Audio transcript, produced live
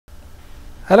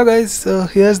Hello guys,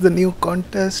 here's the new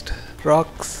contest,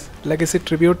 Rock's Legacy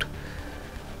Tribute,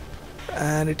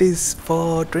 and it is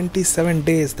for 27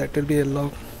 days. That will be a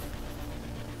long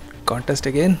contest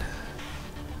again,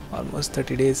 almost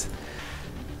 30 days.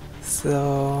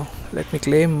 So let me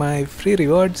claim my free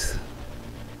rewards.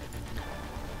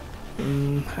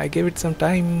 I gave it some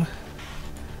time.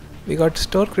 We got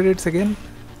store credits again.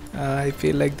 I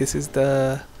feel like this is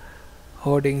the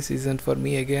hoarding season for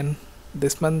me again.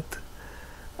 This month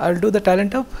I'll do the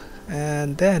talent up,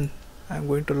 and then I'm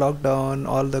going to lock down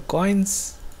all the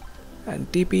coins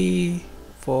and TP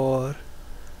for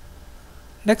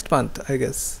next month, I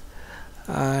guess.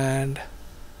 And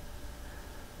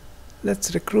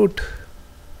let's recruit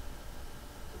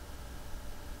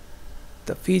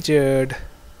the featured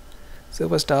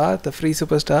superstar, the free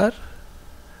superstar,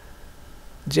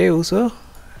 Jey Uso,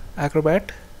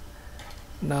 Acrobat.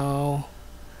 Now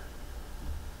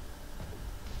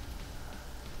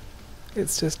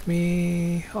it's just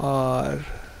me, or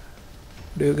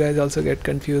do you guys also get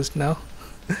confused now?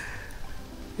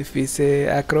 If we say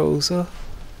Acro Uso,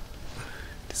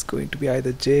 it's going to be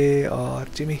either Jay or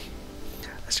Jimmy.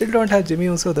 I still don't have Jimmy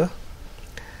Uso though.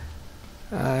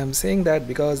 I'm saying that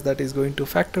because that is going to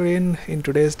factor in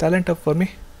today's talent up for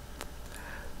me.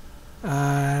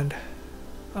 And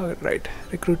alright,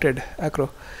 recruited Acro.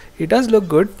 He does look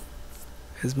good.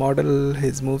 His model,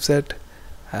 his moveset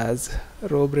has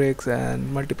row breaks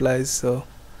and multiplies, so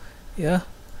yeah.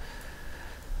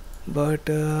 But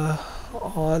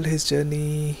all his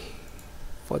journey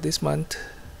for this month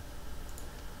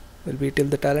will be till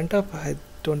the talent up. I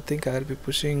don't think I'll be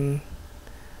pushing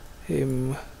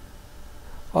him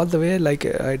all the way like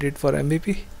I did for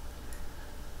MVP.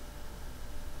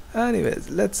 Anyways,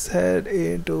 let's head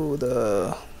into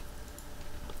the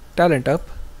talent up.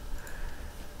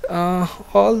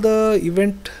 All the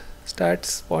event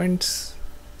stats, points,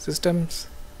 systems,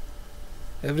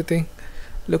 everything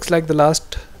looks like the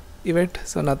last event,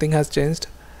 so nothing has changed.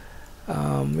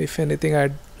 If anything,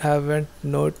 I haven't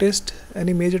noticed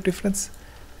any major difference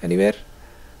anywhere,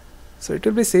 so it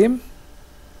will be same.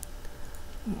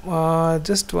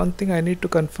 Just one thing I need to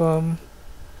confirm.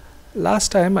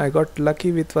 Last time I got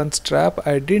lucky with one strap.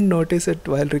 I didn't notice it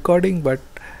while recording, but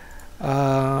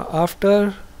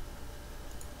after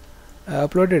I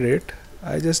uploaded it,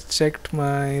 I just checked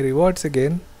my rewards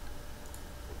again.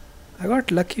 I got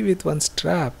lucky with one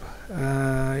strap.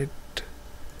 It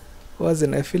was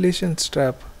an affiliation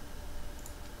strap.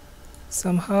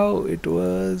 Somehow it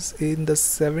was in the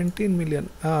 17 million.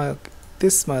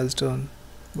 This milestone,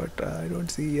 but I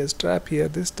don't see a strap here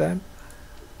this time.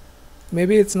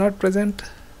 Maybe it's not present.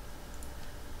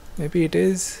 Maybe it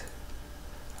is.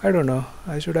 I don't know.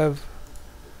 I should have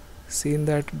seen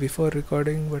that before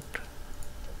recording, but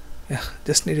yeah,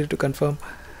 just needed to confirm.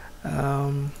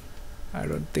 I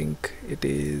don't think it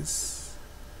is.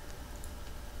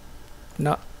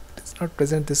 No, it's not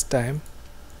present this time.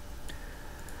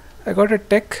 I got a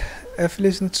tech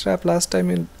affiliation strap last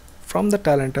time from the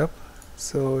talent up,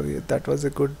 so that was a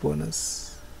good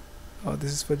bonus. Oh,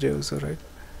 this is for Jey Uso, right?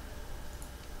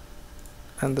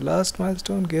 And the last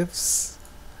milestone gives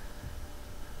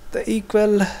the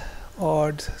equal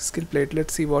odds skill plate.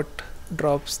 Let's see what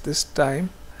drops this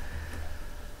time.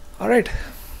 Alright,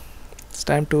 it's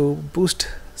time to boost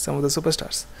some of the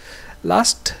superstars.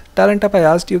 Last talent up I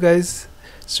asked you guys,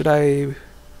 should I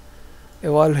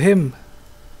evolve him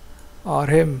or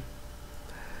him?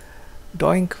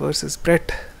 Doink versus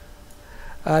Brett.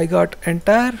 I got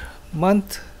entire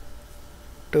month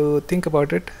to think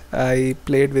about it. I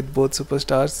played with both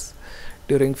superstars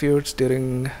during feuds,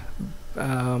 during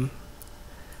the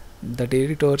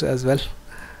daily tours as well,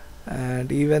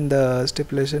 and even the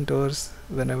stipulation tours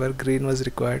whenever green was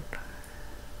required.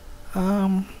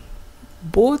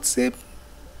 Both seem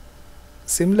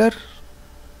similar.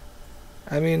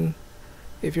 I mean,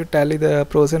 if you tally the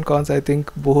pros and cons, I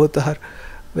think both are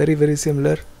very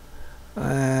similar,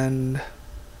 and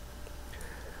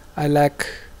I lack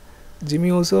Jimmy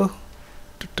Uso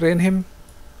to train him,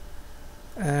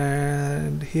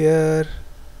 and here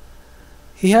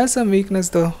he has some weakness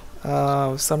though.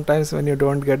 Sometimes when you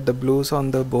don't get the blues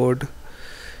on the board,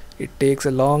 it takes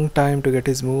a long time to get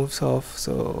his moves off.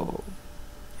 So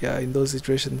yeah, in those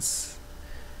situations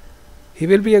he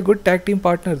will be a good tag team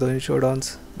partner though in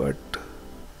showdowns, but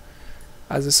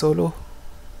as a solo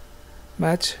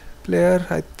match player,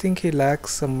 I think he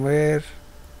lacks somewhere.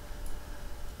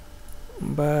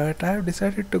 But I have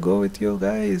decided to go with you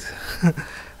guys.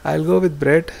 I'll go with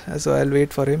Brett, so I'll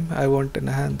wait for him. I won't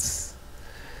enhance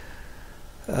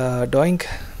Doink.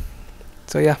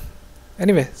 So yeah,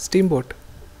 anyway, Steamboat,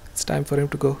 it's time for him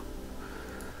to go.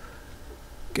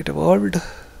 get evolved.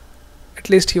 At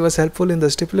least he was helpful in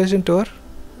the stipulation tour.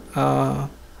 uh,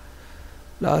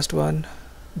 Last one,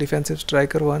 defensive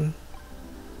striker one,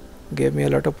 gave me a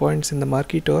lot of points in the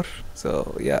marquee tour.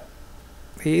 So yeah,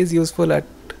 he is useful at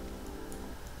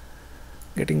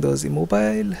getting those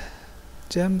immobile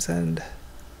gems, and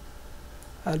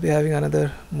I'll be having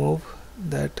another move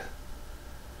that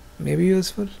may be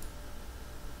useful.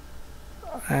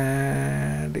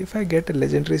 And if I get a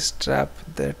legendary strap,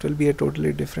 that will be a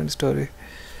totally different story.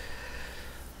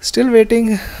 Still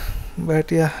waiting,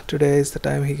 but yeah, today is the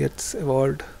time he gets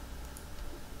evolved.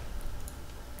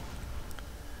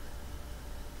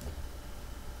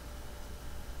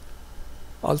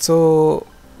 Also,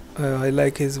 I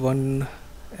like his 1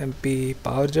 MP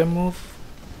power gem move.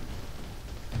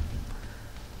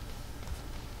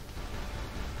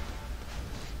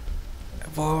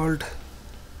 Evolved.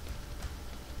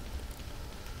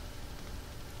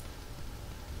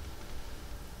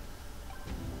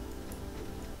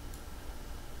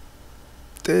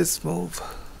 This move.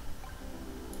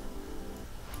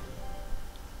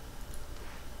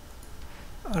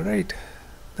 Alright,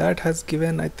 that has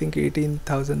given I think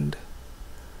 18,000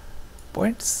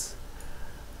 points.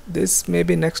 This may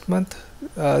be next month.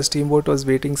 Steamboat was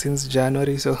waiting since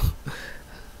January, so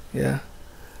yeah.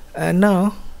 And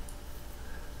now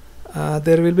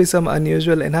there will be some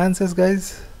unusual enhances,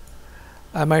 guys.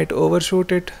 I might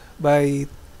overshoot it by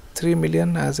 3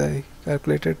 million as I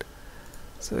calculated.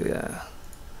 So yeah,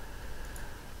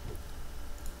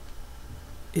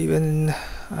 even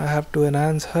I have to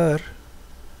enhance her,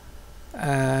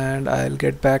 and I'll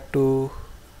get back to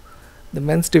the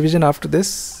men's division after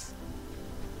this.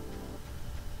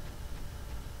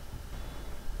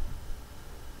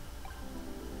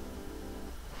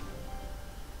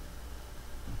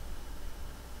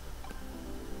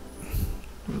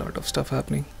 A lot of stuff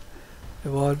happening.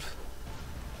 Evolve.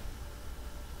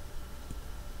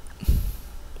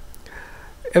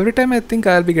 Every time I think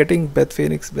I'll be getting Beth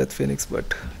Phoenix,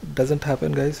 but it doesn't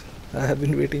happen, guys. I have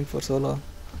been waiting for so long.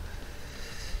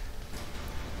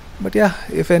 But yeah,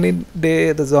 if any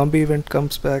day the zombie event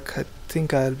comes back, I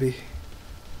think I'll be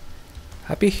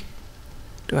happy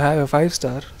to have a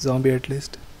 5-star zombie at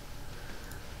least.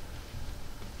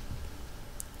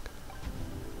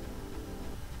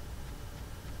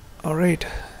 Alright.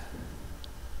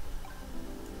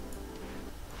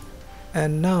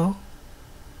 And now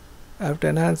I have to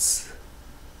enhance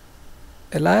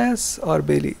Elias or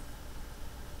Bailey.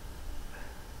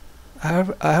 I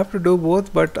have to do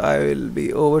both, but I will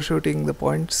be overshooting the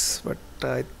points, but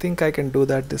I think I can do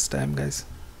that this time, guys.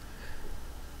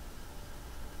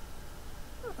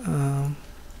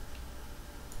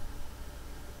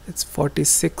 It's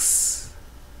 46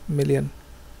 million.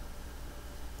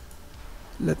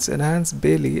 Let's enhance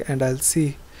Bailey and I'll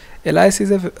see. Elias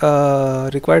is a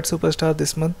required superstar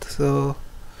this month, so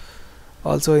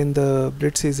also in the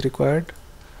Blitz is required.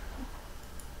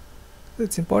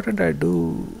 It's important I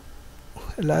do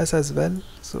Elias as well,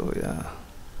 so yeah,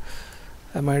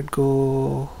 I might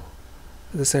go,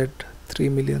 as I said, 3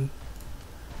 million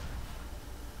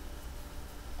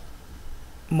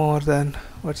more than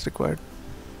what's required.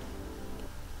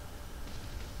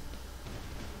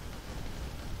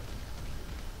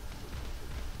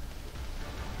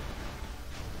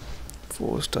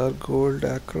 Four-star gold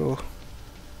acro.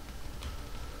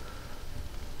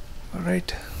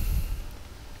 Alright.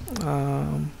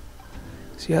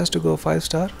 She has to go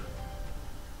 5-star.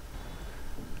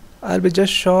 I'll be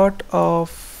just short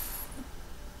of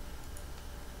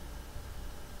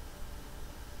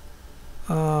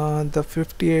the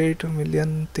 58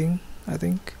 million thing, I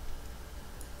think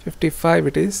 55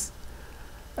 it is,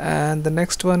 and the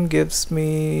next one gives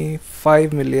me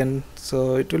 5 million,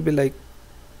 so it will be like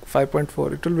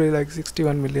 5.4, it will be like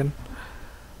 61 million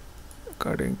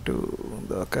according to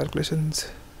the calculations.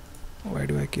 Why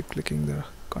do I keep clicking the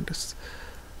contests?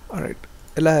 Alright,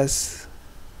 Elias.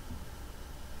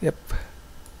 Yep,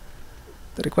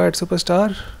 the required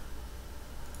superstar.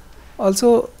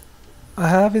 Also, I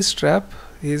have his strap.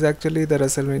 He is actually the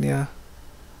WrestleMania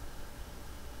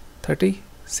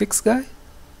 36 guy.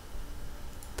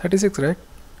 36, right?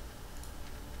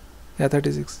 Yeah,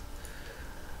 36.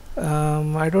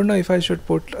 I don't know if I should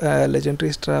put a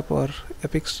legendary strap or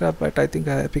epic strap, but I think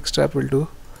a epic strap will do.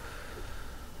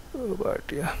 But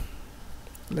yeah,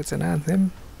 let's enhance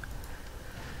him.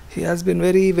 He has been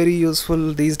very, very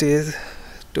useful these days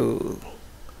to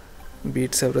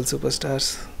beat several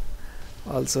superstars.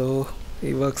 Also,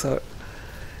 he works out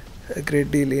a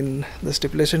great deal in the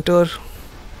stipulation tour,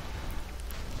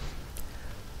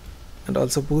 and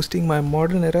also boosting my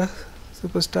modern era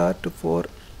superstar to 4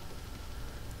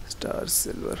 Star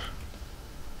silver.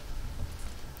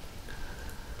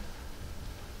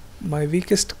 My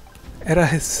weakest era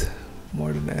is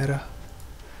modern era.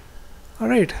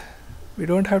 Alright, we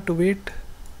don't have to wait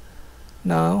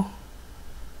now.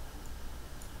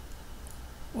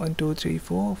 1 2 3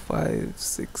 4 5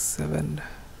 6 7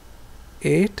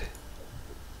 8.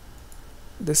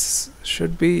 This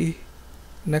should be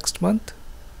next month.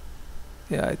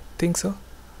 Yeah, I think so.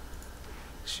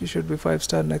 She should be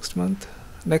 5-star next month.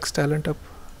 Next talent up,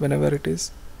 whenever it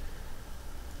is.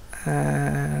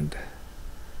 And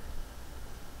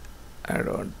I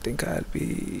don't think I'll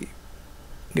be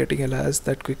getting Elias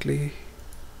that quickly.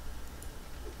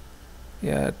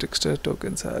 Yeah, trickster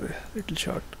tokens are a little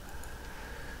short.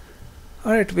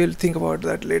 Alright, we'll think about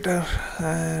that later.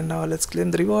 And now let's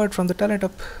claim the reward from the talent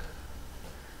up.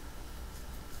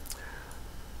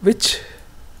 Which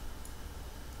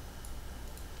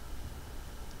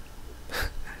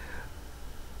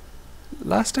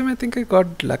last time I think I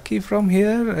got lucky from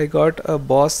here. I got a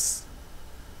boss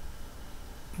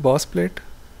plate,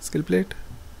 skill plate.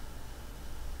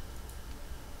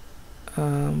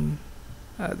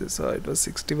 This it was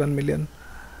 61 million.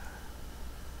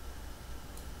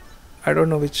 I don't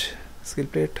know which skill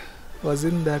plate was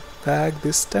in that bag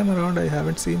this time around. I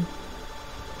haven't seen.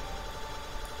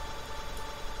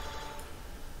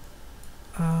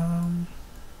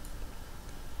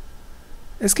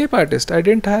 Escape artist. I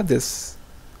didn't have this.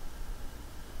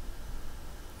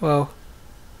 Wow.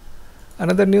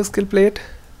 Another new skill plate.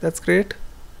 That's great.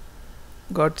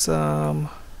 Got some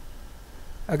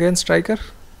again striker.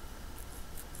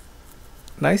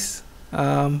 Nice.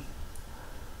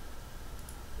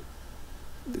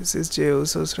 This is Jey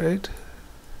Uso's, right?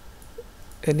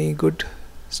 Any good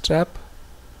strap?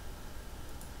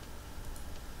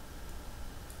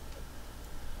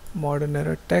 Modern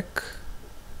era tech.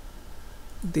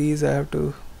 These I have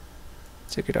to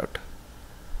check it out.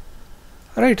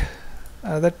 Alright,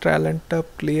 the talent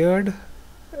up cleared.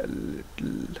 A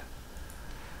little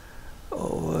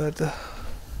over the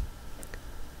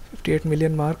 58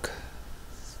 million mark.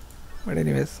 But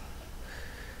anyways,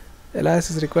 Elias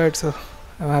is required, so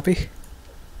I'm happy.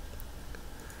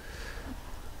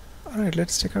 Alright,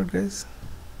 let's check out, guys.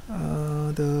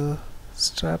 The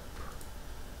strap.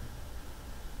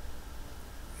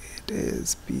 It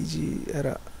is PG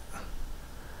era.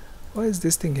 Why is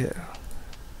this thing here?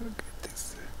 Get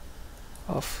this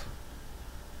off.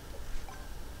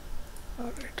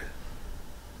 Alright.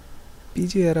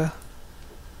 PG era.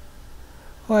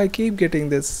 Oh, I keep getting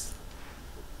this.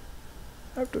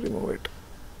 I have to remove it.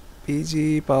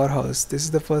 PG powerhouse. This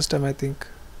is the first time I think.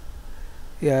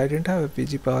 Yeah, I didn't have a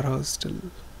PG powerhouse till.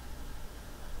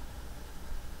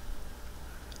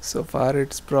 So far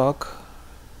it's Brock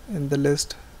in the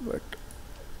list, but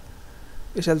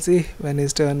we shall see when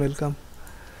his turn will come.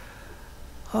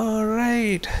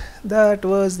 Alright, that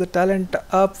was the talent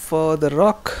up for the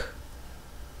Rock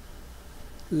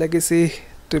Legacy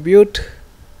Tribute.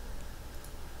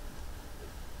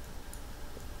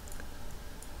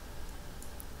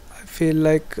 I feel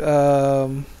like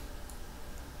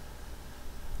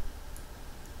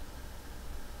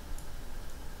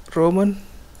Roman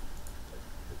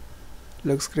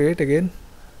looks great again.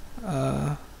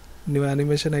 New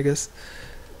animation, I guess.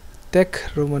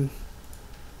 Tech Roman.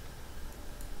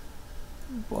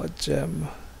 Bot gem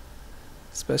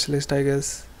specialist, I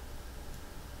guess,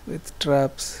 with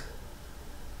traps.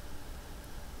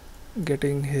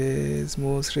 Getting his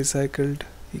moves recycled.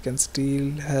 He can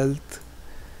steal health,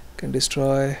 can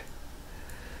destroy.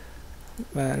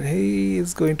 Man, he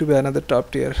is going to be another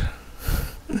top tier.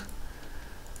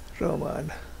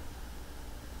 Roman.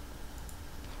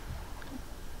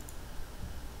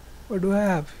 What do I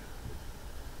have?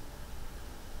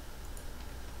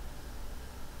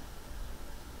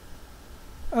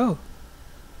 Oh,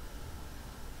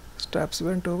 straps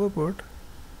went overboard.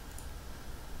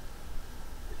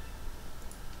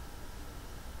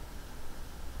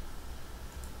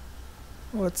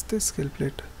 What's this skill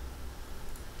plate?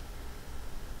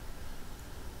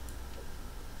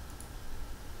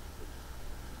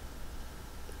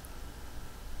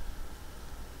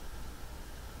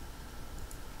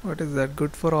 What is that?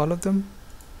 Good for all of them?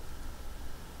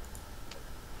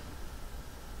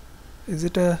 Is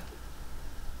it a...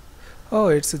 Oh,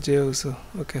 it's a Jey Uso.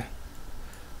 Okay.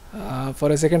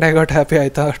 For a second I got happy. I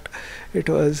thought it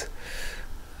was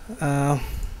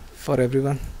for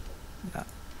everyone. No,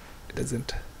 it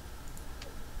isn't.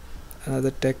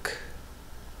 Another tech.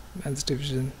 Men's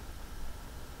division.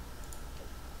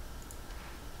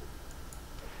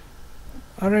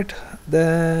 Alright,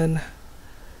 then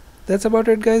that's about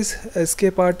it, guys.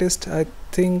 Escape artist, I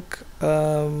think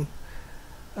I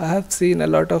have seen a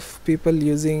lot of people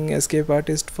using escape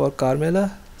artist for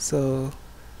Carmela, so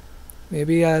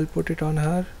maybe I'll put it on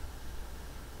her.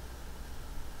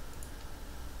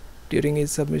 During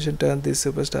his submission turn, this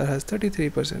superstar has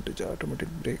 33% automatic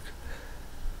break.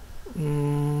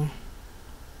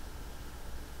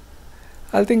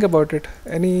 I'll think about it.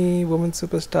 Any woman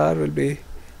superstar will be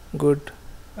good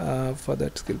for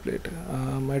that skill plate.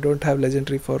 I don't have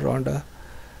legendary for Ronda.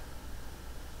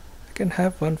 I can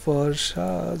have one for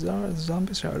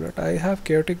Zombie Charlotte. I have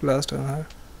Chaotic Blast on her.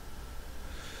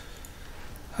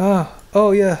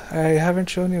 Oh yeah, I haven't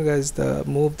shown you guys the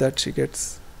move that she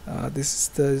gets. This is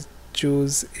the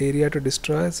choose area to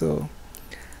destroy. So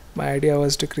my idea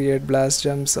was to create blast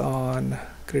jumps on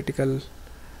critical.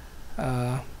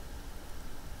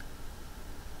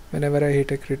 Whenever I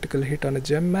hit a critical hit on a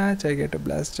gem match, I get a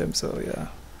blast gem. So yeah,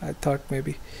 I thought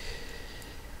maybe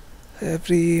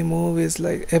every move is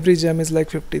like, every gem is like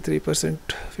 53%,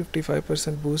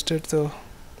 55% boosted. So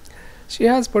she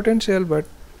has potential, but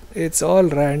it's all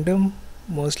random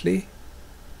mostly.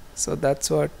 So that's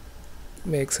what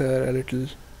makes her a little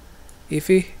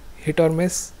iffy, hit or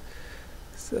miss.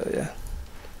 So yeah.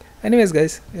 Anyways,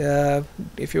 guys,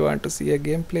 if you want to see a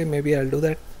gameplay, maybe I'll do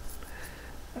that.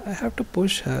 I have to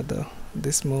push her though,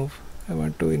 this move. I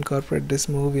want to incorporate this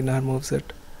move in our moveset.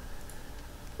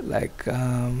 Like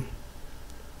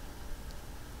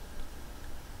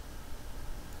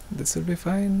this will be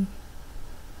fine.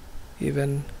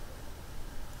 Even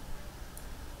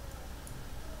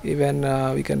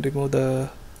we can remove the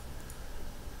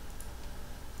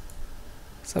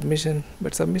submission,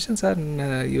 but submissions are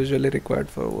usually required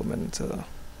for women, so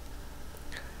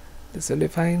this will be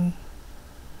fine.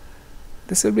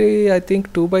 This will be, I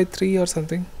think, 2x3 or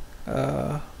something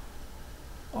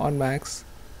on max.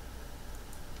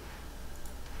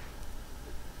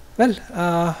 Well,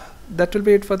 that will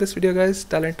be it for this video, guys.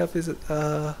 Talent up is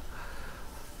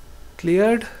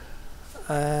cleared,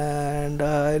 and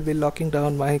I'll be locking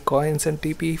down my coins and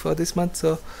TP for this month,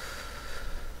 so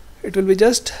it will be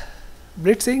just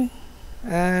blitzing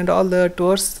and all the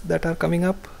tours that are coming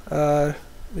up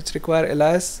which require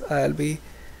Elias. I'll be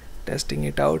testing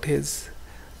it out, his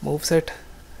moveset.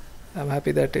 I'm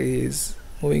happy that he is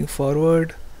moving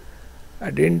forward.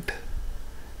 I didn't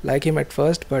like him at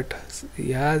first, but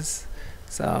he has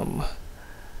some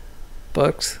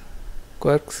quirks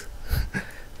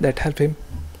that help him.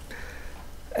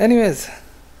 Anyways,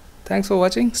 thanks for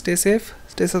watching. Stay safe,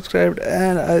 stay subscribed,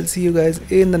 and I'll see you guys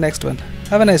in the next one.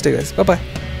 Have a nice day, guys. Bye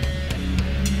bye.